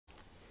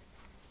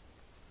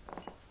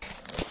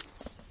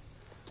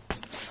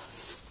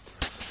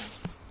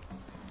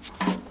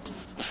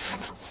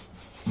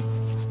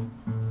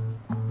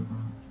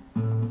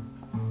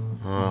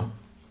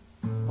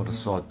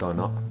side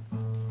donut.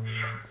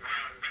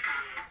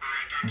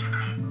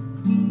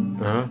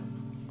 Huh?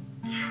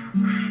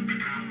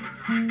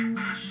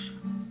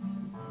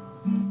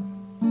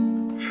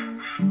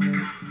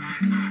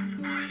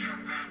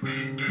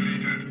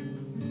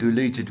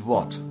 Deleted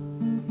what?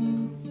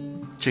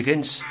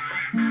 Chickens?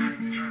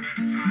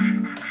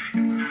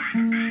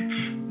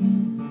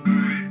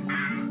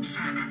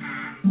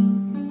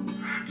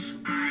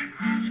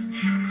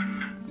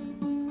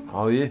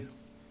 How are you?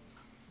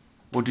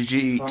 What did you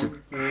eat?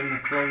 Pumpkin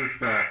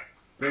closer.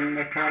 Bring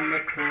the camera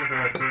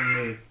closer to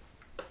me.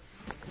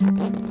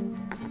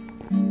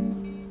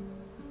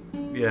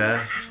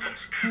 Yeah.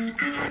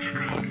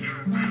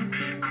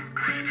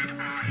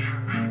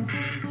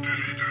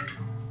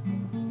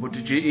 What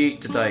did you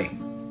eat today?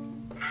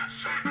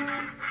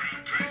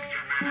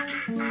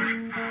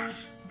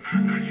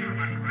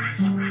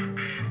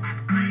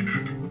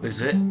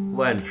 Is it?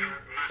 When?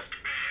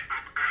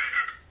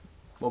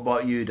 What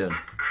about you then?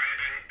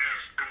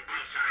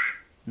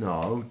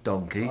 No,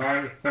 donkey.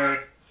 I said,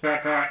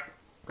 shut up,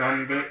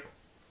 Gandhi.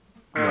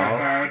 No. I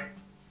had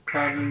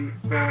curry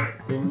for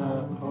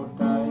dinner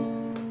today.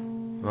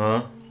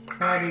 Huh?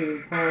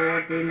 Curry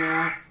for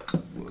dinner.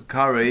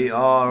 Curry?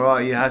 Oh,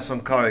 right, you had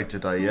some curry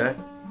today, yeah?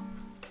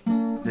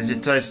 Does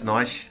it taste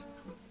nice?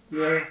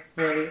 Yes,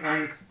 very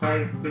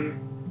unspicy.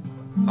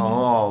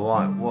 Oh,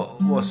 right. What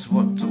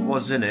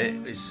was in it?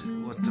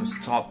 What the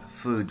type of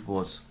food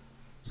was?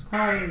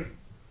 Curry.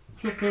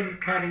 Chicken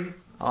curry.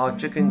 Oh,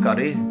 chicken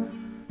curry.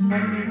 20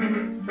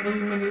 minutes, 3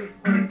 minutes,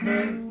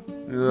 okay?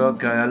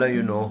 Okay, I'll let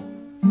you know.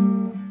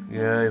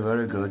 Yeah,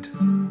 very good.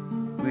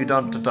 What you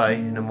done today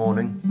in the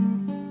morning?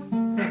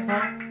 Yes,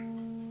 sir.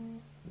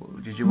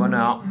 Did you run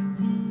out?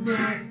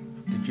 Yes.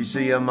 Did you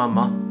see your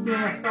mama?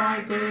 Yes,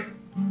 I did.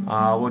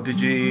 What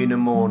did you eat in the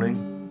morning?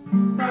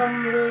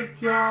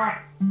 Sandwich, yeah,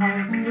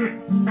 and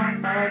crisps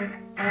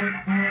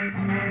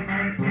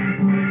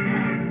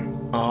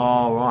and.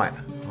 Oh, right.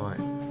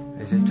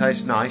 Does it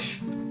taste nice?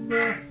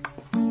 Yes.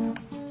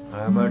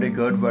 Very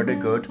good, very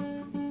good.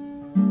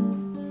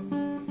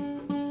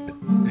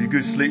 Did you go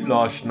to sleep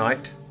last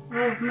night?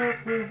 Was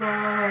not too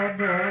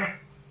bad.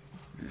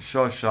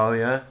 So,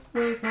 yeah?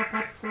 Wake up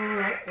at 4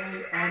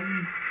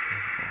 a.m.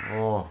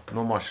 Oh,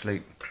 not much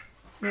sleep.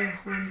 Yes,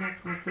 went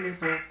back to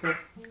sleep after.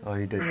 Oh,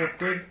 you did. Yes,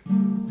 did.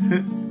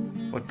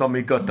 What time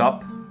you got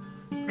up?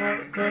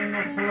 At 10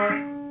 o'clock.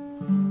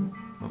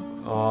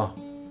 Oh,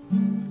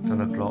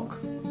 10 o'clock.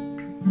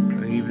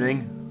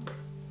 Evening?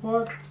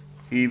 What?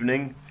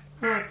 Evening?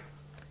 What?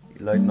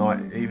 Late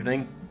night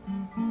evening?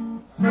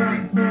 Sir.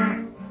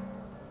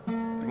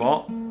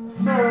 What?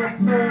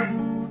 Sir.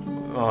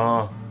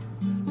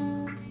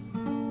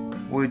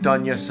 What you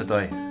done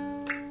yesterday?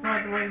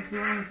 Had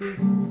wanky.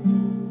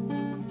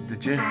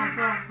 Did you? Ha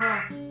ha ha.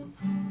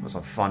 Was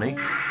that funny?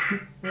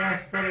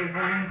 Yes, very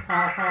funny.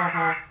 Ha ha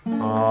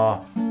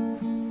ha.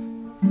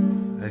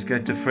 Let's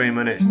get to 3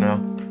 minutes now.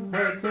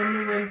 It's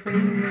only been 3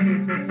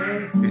 minutes,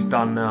 okay? It's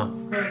done now.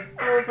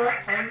 Over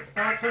and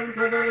thank you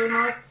very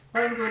much.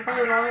 Thank you,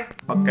 bye bye.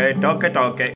 Okay, okay.